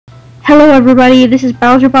Hello everybody, this is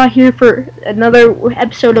Bowserbot here for another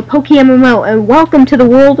episode of Pokemmo, and welcome to the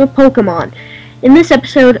world of Pokemon. In this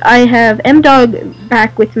episode, I have M-Dog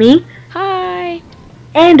back with me. Hi!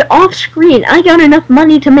 And off screen, I got enough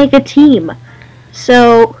money to make a team.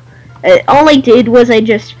 So, all I did was I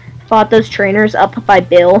just bought those trainers up by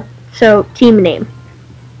Bill. So, team name.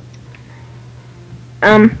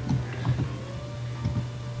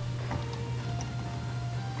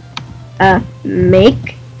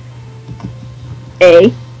 Make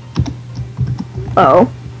a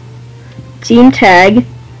team tag,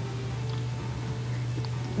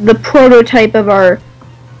 the prototype of our...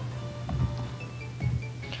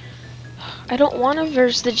 I don't want to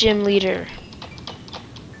verse the gym leader.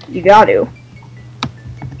 You got to.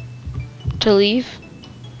 To leave?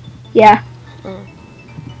 Yeah. Oh.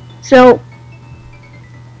 So,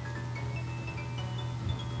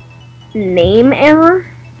 name error?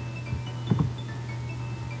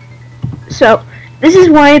 So, this is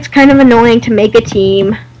why it's kind of annoying to make a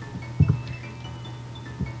team.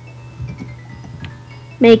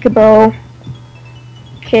 Makeable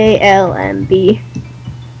KLMB.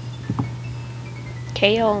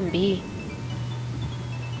 KLMB.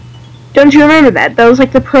 Don't you remember that? That was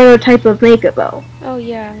like the prototype of Makeable. Oh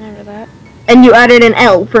yeah, I remember that. And you added an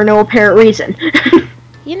L for no apparent reason.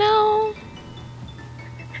 You know...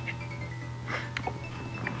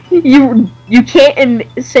 You can't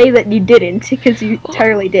say that you didn't, because you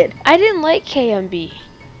entirely did. I didn't like KMB.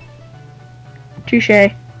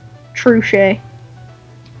 Touche. Trouche.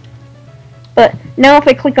 But now if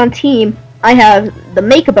I click on team, I have the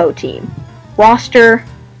Makeabo team. Roster.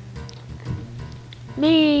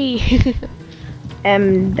 Me!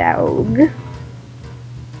 M-Dog.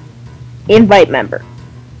 Invite member.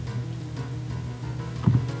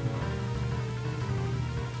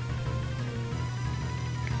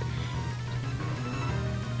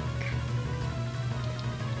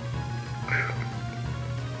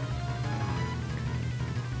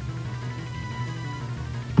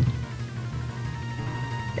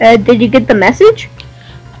 Did you get the message?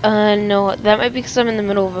 No, that might be because I'm in the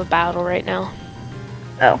middle of a battle right now.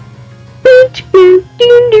 Oh.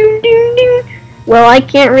 Well, I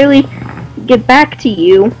can't really get back to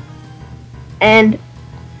you. And,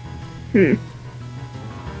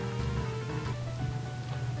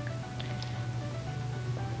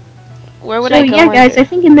 Where would I go? So, yeah, guys, I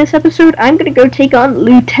think in this episode, I'm gonna go take on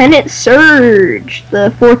Lieutenant Surge, the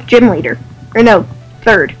 4th gym leader. Or no,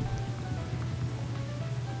 3rd.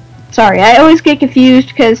 Sorry, I always get confused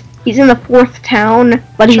because he's in the 4th town,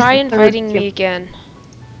 but he's Try the 3rd inviting gym. me again.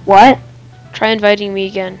 What? Try inviting me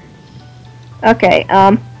again. Okay,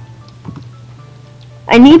 I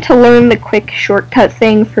need to learn the quick shortcut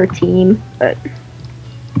thing for team, but...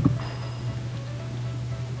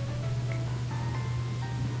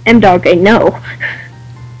 M-Dog, I know.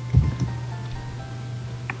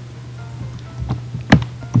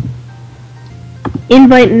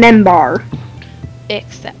 Invite member.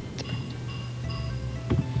 Accept.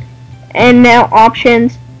 And now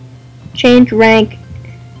options, change rank,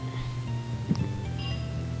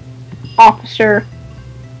 officer,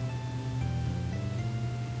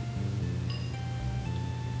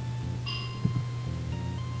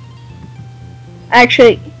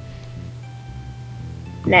 actually,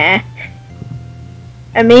 nah,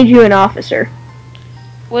 I made you an officer.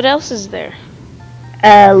 What else is there?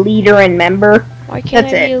 Leader and member. Why can't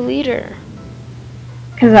That's I be it. a leader?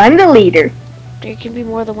 Because I'm the leader. There can be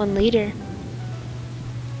more than one leader.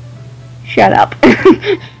 Shut up.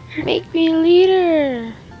 Make me a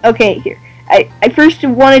leader! Okay, here. I first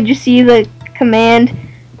wanted to see the command,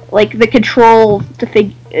 like the control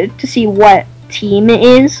to see what team it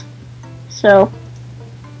is. So,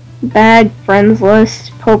 bag, friends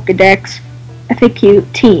list, Pokedex,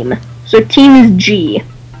 FAQ, team. So team is G.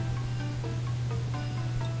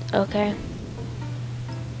 Okay.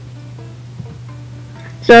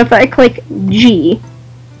 So if I click G,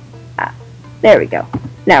 there we go.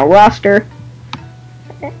 Now roster,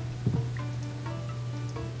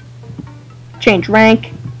 change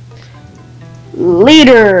rank,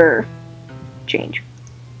 leader, change.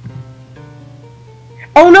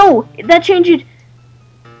 Oh no, that changed,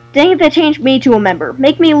 dang it, that changed me to a member.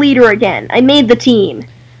 Make me leader again. I made the team.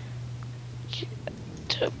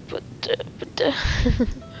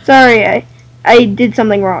 Sorry, I did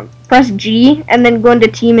something wrong. Press G and then go into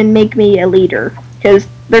team and make me a leader, because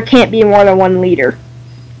there can't be more than one leader.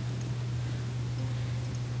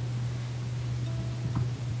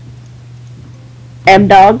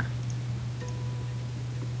 M-Dog.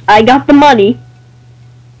 I got the money.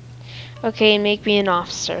 Okay, make me an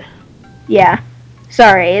officer. Yeah.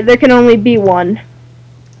 Sorry, there can only be one.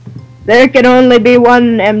 There can only be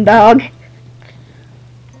one M-Dog.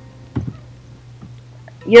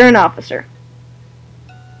 You're an officer.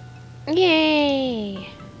 Yay!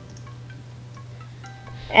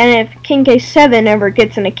 And if King K7 ever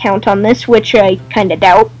gets an account on this, which I kinda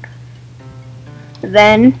doubt,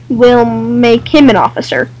 then we'll make him an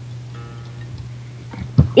officer.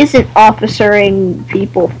 Isn't officering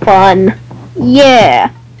people fun?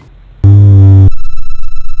 Yeah.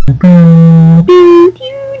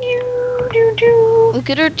 Look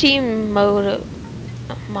at our team motto.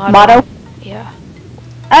 Motto? Yeah.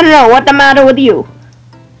 I don't know, what the matter with you?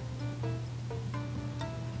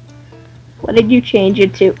 What did you change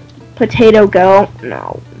it to? Potato Go?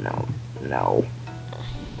 No, no, no.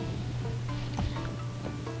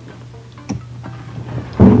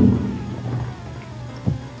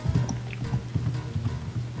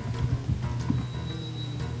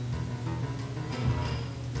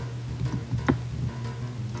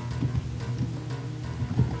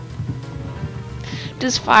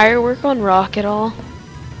 Does fire work on rock at all?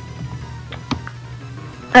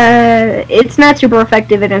 It's not super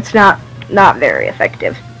effective and it's not very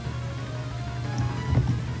effective.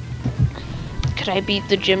 Could I beat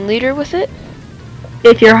the gym leader with it?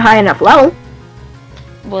 If you're high enough level.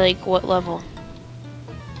 Like, what level?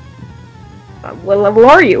 What level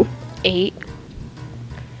are you? 8.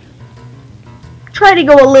 Try to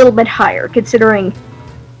go a little bit higher, considering...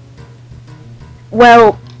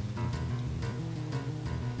 Well...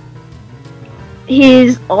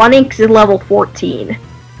 His Onyx is level 14.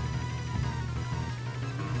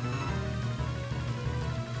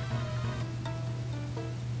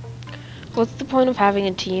 What's the point of having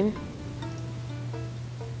a team?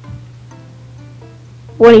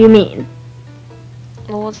 What do you mean?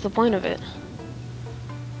 Well, what's the point of it?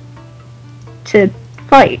 To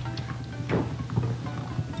fight.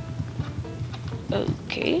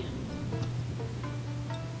 Okay.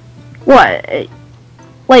 What?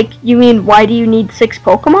 Like, you mean why do you need 6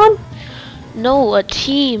 Pokemon? No, a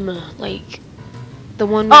team. Like, the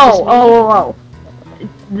one with Oh.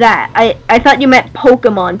 That. I thought you meant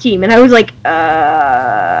Pokemon team, and I was like,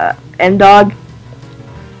 M-Dog.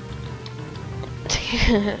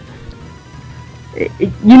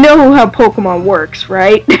 You know how Pokemon works,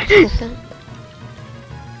 right?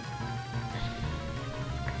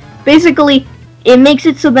 Basically, it makes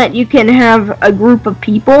it so that you can have a group of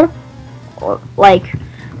people, like,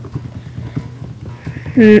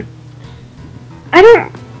 I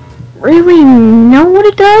don't really know what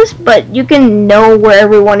it does, but you can know where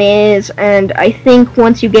everyone is, and I think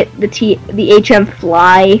once you get the HM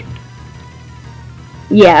Fly,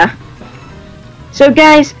 yeah. So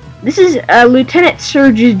guys, this is Lieutenant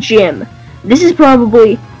Surge's gym. This is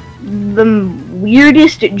probably the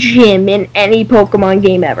weirdest gym in any Pokemon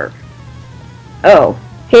game ever. Oh,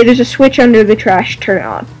 hey, there's a switch under the trash, turn it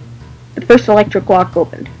on. The first electric lock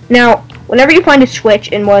opened. Now, whenever you find a switch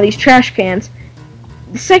in one of these trash cans,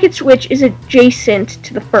 the second switch is adjacent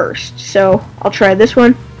to the first, so I'll try this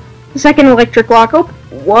one. The second electric lock open.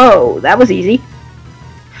 Whoa, that was easy.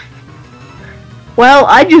 Well,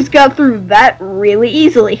 I just got through that really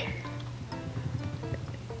easily.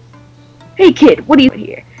 Hey kid, what are you doing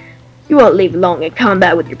here? You won't leave long in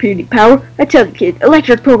combat with your puny power. I tell you kid,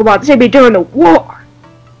 electric Pokemon saved me during the war.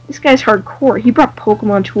 This guy's hardcore. He brought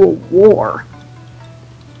Pokemon to a war.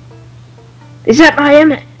 They set my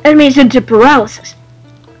enemies into paralysis.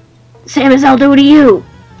 Same as I'll do to you.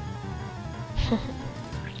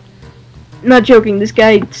 Not joking, this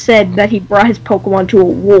guy said that he brought his Pokemon to a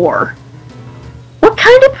war. What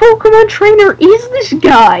kind of Pokemon trainer is this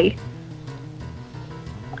guy?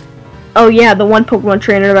 Oh yeah, the one Pokemon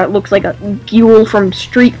trainer that looks like a Ghoul from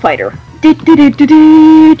Street Fighter.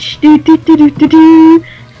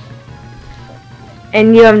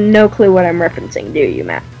 And you have no clue what I'm referencing, do you,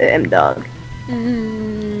 M-Dog?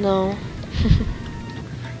 No.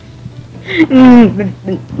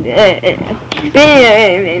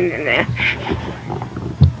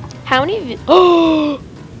 How many of you? Oh!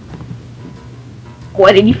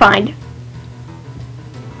 What did you find?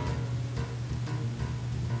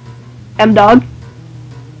 M-Dog?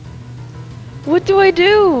 What do I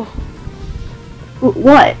do?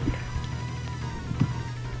 What?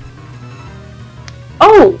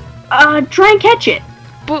 Oh! Try and catch it!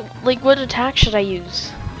 But, like, what attack should I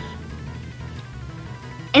use?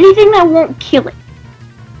 Anything that won't kill it.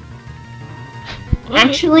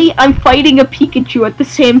 Actually, I'm fighting a Pikachu at the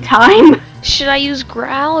same time. Should I use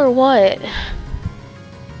Growl or what?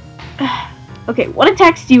 Okay, what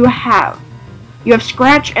attacks do you have? You have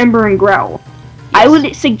Scratch, Ember, and Growl. Yes. I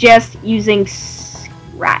would suggest using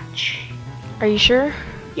Scratch. Are you sure?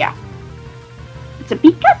 Yeah. It's a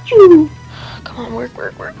Pikachu! Come on, work.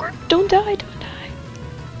 Don't die.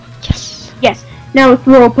 Yes. Yes, now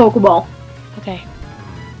throw a Pokeball. Okay.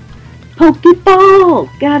 Pokeball!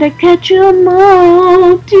 Gotta catch 'em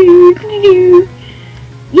all! Doo-doo-doo.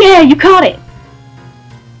 Yeah, you caught it!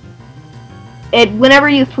 Whenever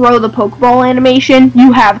you throw the Pokeball animation,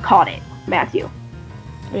 you have caught it, Matthew.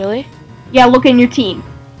 Really? Yeah, look in your team.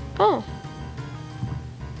 Oh.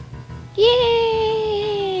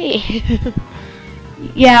 Yay!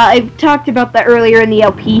 Yeah, I talked about that earlier in the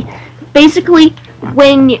LP. Basically,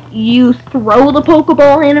 when you throw the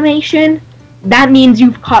Pokeball animation, that means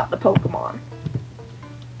you've caught the Pokemon.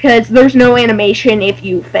 Because there's no animation if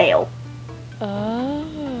you fail.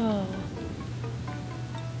 Oh.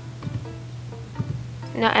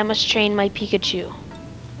 Now I must train my Pikachu.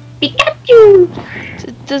 Pikachu!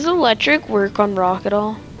 Does electric work on rock at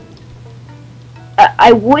all?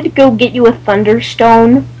 I would go get you a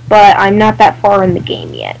Thunderstone, but I'm not that far in the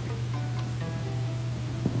game yet.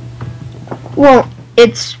 Well,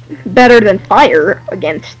 it's better than fire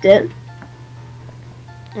against it.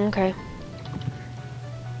 Okay.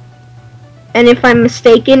 And if I'm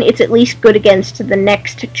mistaken, it's at least good against the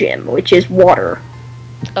next gym, which is water.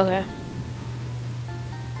 Okay.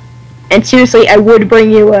 And seriously, I would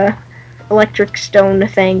bring you a electric stone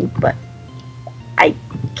thing, but I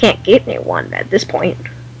can't get one at this point.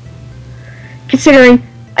 Considering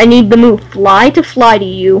I need the move Fly to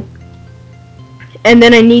you, and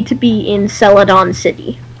then I need to be in Celadon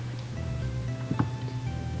City.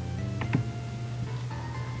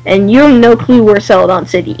 And you have no clue where Celadon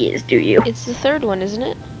City is, do you? It's the third one, isn't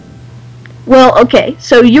it? Well, okay,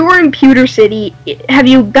 so you were in Pewter City. Have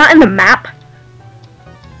you gotten the map?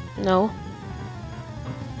 No.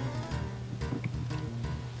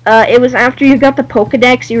 It was after you got the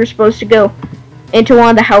Pokedex. You were supposed to go into one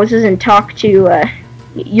of the houses and talk to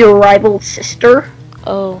your rival's sister.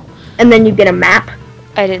 Oh. And then you get a map.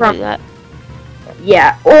 I didn't do that.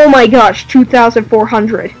 Yeah. Oh my gosh,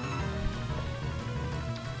 2,400.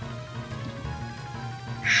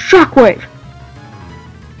 Shockwave.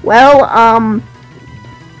 Well,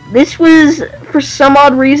 this was, for some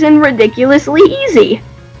odd reason, ridiculously easy.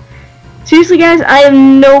 Seriously, guys, I have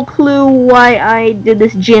no clue why I did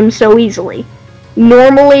this gym so easily.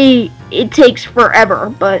 Normally, it takes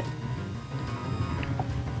forever, but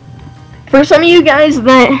for some of you guys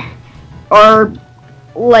that are,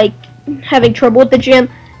 like, having trouble with the gym,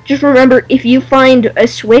 just remember, if you find a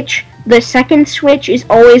switch, the second switch is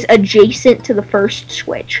always adjacent to the first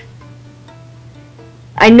switch.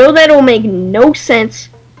 I know that'll make no sense,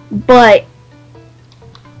 but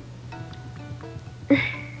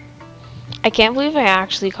I can't believe I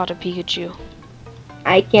actually caught a Pikachu.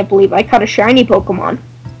 I can't believe I caught a shiny Pokemon.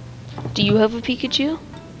 Do you have a Pikachu?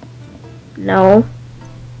 No.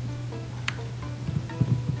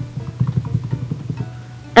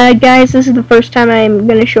 Guys, this is the first time I'm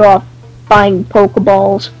gonna show off buying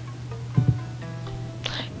Pokeballs.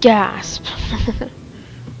 Gasp.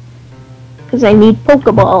 Because I need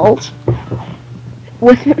Pokeballs.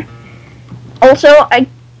 Also,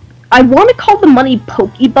 I want to call the money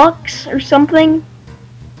Pokebucks or something.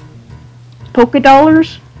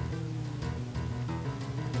 Pokedollars.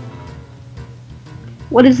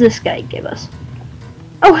 What does this guy give us?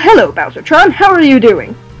 Oh, hello, Bowsertron. How are you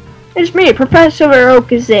doing? It's me, Professor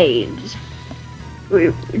Oak's aide.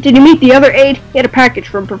 Did you meet the other aide? He had a package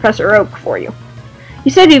from Professor Oak for you. He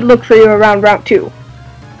said he'd look for you around Route 2.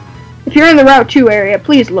 If you're in the Route 2 area,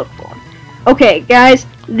 please look for him. Okay, guys,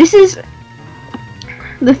 this is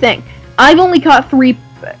the thing. I only have 3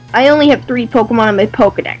 Pokemon in my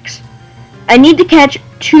Pokedex. I need to catch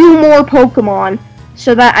 2 more Pokemon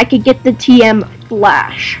so that I could get the TM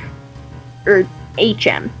Flash. Or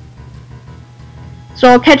HM. So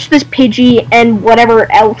I'll catch this Pidgey and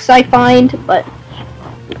whatever else I find, but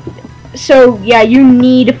so yeah, you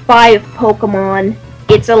need 5 Pokemon.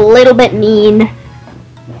 It's a little bit mean.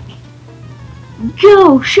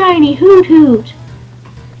 Go, shiny Hoot Hoot!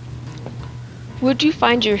 Where'd you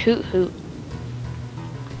find your Hoot Hoot?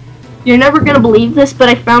 You're never gonna believe this, but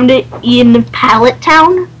I found it in Pallet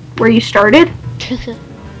Town, where you started.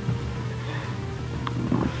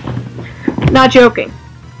 Not joking.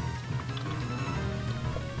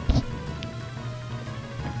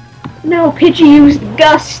 No, Pidgey used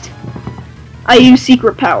Gust. I used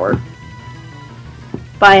Secret Power.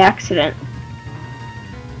 By accident.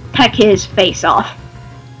 Peck his face off.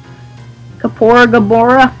 Kapora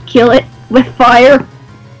Gabora, kill it with fire.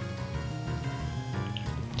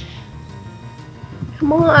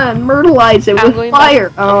 Come on, myrtleize it with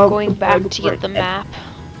fire. I'm going back to get the map.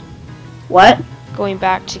 What? Going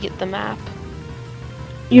back to get the map.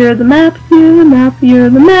 You're the map, you're the map, you're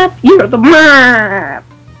the map, you're the map!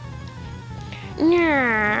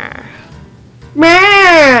 Yeah.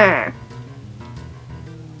 Meh!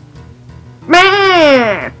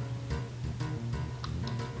 Meh!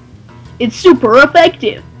 It's super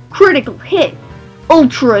effective. Critical hit.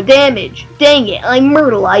 Ultra damage. Dang it, I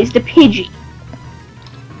myrtleized a Pidgey.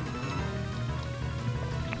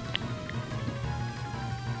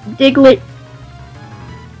 Diglett,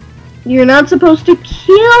 you're not supposed to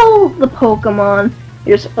kill the Pokemon.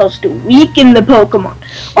 You're supposed to weaken the Pokemon.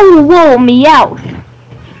 Oh, whoa, Meowth.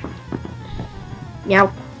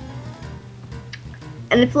 Meow.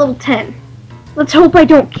 And it's level 10. Let's hope I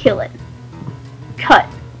don't kill it. Cut.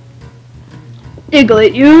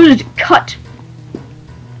 Diglett used cut.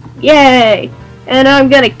 Yay! And I'm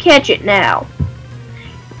gonna catch it now.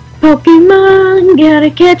 Pokemon,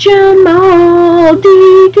 gotta catch 'em all.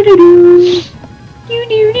 Dee doo doo doo. Doo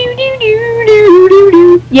doo doo doo doo doo doo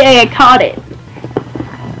doo. Yay, I caught it.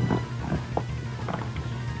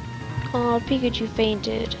 Oh, Pikachu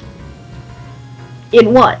fainted.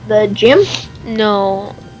 In what? The gym?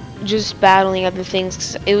 No, just battling other things.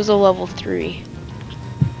 'Cause it was a level 3.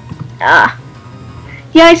 Ah.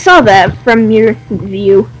 Yeah, I saw that from your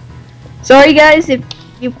view. Sorry guys if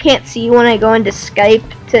you can't see when I go into Skype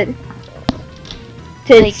to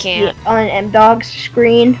They see can't. it on M-Dog's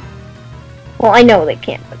screen. Well, I know they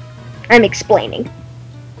can't, but I'm explaining.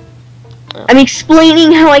 Oh. I'm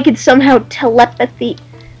explaining how I could somehow telepathy,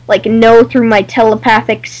 like, know through my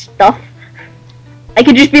telepathic stuff. I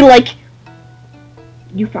could just be like,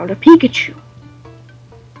 you found a Pikachu.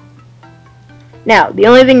 Now, the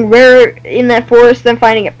only thing rare in that forest than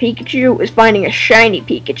finding a Pikachu is finding a shiny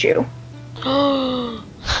Pikachu.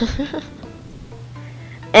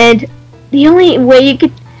 And the only way you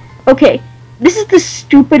could... Okay, this is the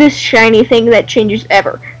stupidest shiny thing that changes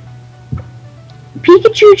ever.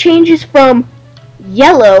 Pikachu changes from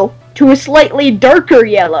yellow to a slightly darker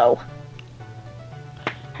yellow.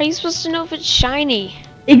 How are you supposed to know if it's shiny?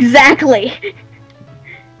 Exactly.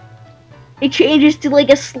 It changes to like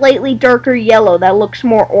a slightly darker yellow that looks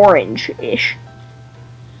more orange-ish.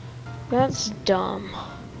 That's dumb.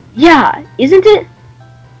 Yeah, isn't it?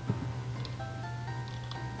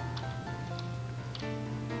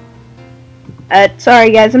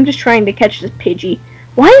 Sorry guys, I'm just trying to catch this Pidgey.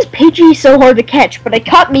 Why is Pidgey so hard to catch, but I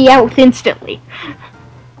caught Meowth instantly?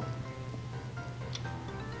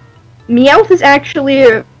 Meowth is actually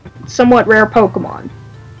a somewhat rare Pokemon.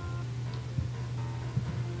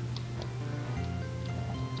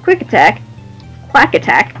 Quick attack. Quack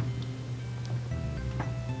attack.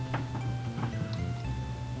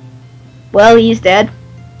 Well, he's dead.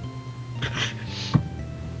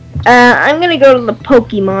 I'm gonna go to the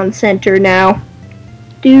Pokemon Center now.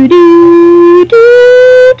 Do do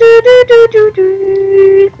do do do do do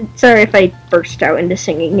do. Sorry if I burst out into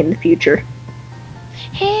singing in the future.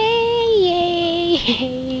 Hey, yay,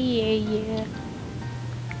 hey, yeah, yeah.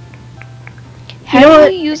 You How know do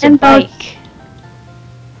what? you use a And bike?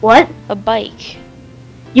 What? A bike.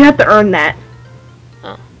 You have to earn that.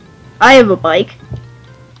 Oh. I have a bike.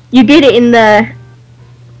 You get it in the...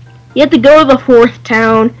 You have to go to the 4th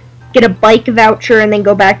town, get a bike voucher, and then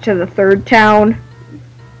go back to the 3rd town.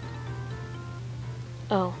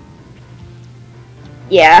 Oh.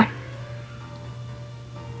 Yeah.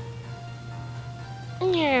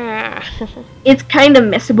 Yeah. It's kind of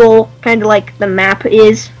missable, kind of like the map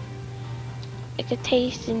is. Like a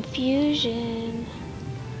taste infusion.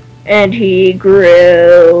 And he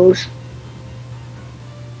grills.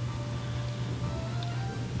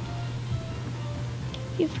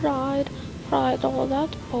 You fried all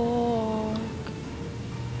that pork.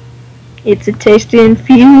 It's a taste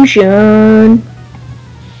infusion.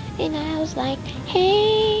 And I was like,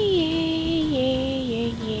 hey, yeah,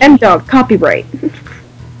 yeah, yeah, yeah. M-Dog, copyright.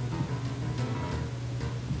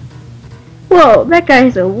 Whoa, that guy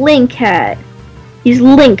has a Link hat. He's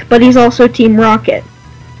Link, but he's also Team Rocket.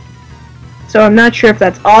 So I'm not sure if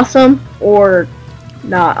that's awesome or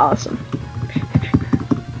not awesome.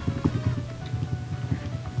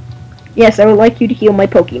 Yes, I would like you to heal my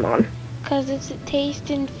Pokemon. Cause it's a taste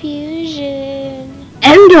infusion.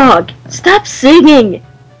 M-Dog, stop singing!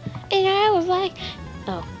 And I was like,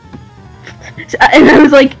 oh. And I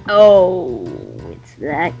was like, oh, it's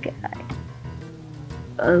that guy.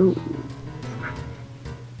 Oh.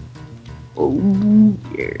 Oh,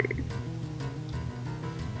 yeah.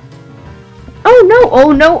 Oh no,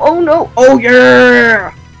 oh no, oh no, oh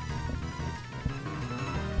yeah!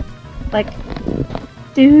 Like,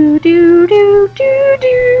 do do do do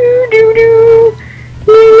do do do.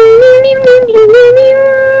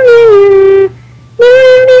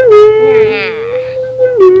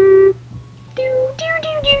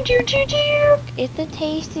 It's the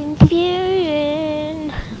taste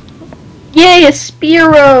infusion. Yay, a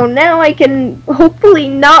Spearow! Now I can hopefully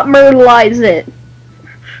not myrtleize it.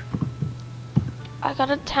 I got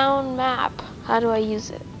a town map. How do I use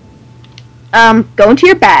it? Go into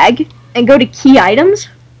your bag and go to key items.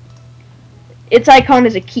 Its icon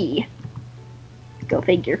is a key. Go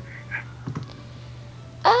figure.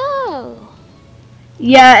 Oh.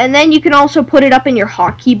 Yeah, and then you can also put it up in your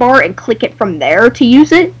hotkey bar and click it from there to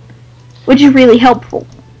use it, which is really helpful.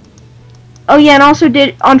 Oh yeah, and also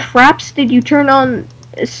on Fraps, did you turn on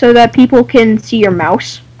so that people can see your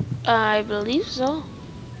mouse? I believe so.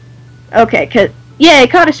 Okay, yeah, I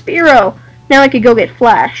caught a Spearow. Now I could go get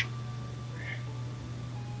Flash.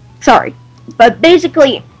 Sorry, but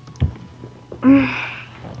basically,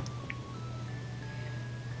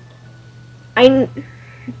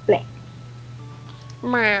 blank.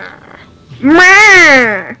 Meh.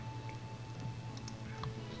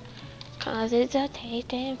 Cause it's a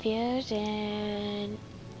taste infusion.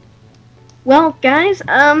 Well, guys,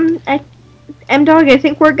 M-Dog, I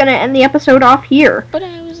think we're gonna end the episode off here. But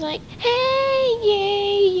I was like, hey,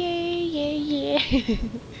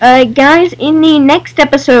 yeah. Guys, in the next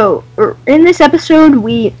episode, or in this episode,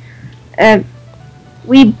 we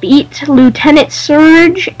beat Lieutenant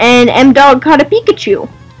Surge, and M-Dog caught a Pikachu.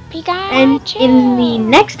 And in the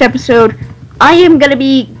next episode, I am gonna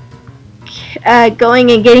be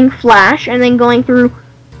going and getting Flash, and then going through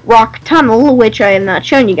Rock Tunnel, which I have not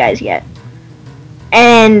shown you guys yet.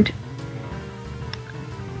 And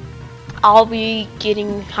I'll be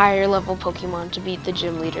getting higher level Pokemon to beat the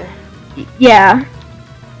gym leader. Yeah,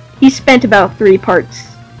 he spent about 3 parts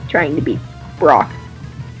trying to beat Brock.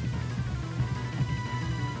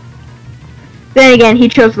 Then again, he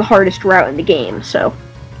chose the hardest route in the game, so.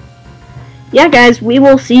 Yeah, guys, we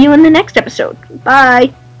will see you in the next episode.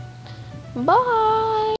 Bye! Bye!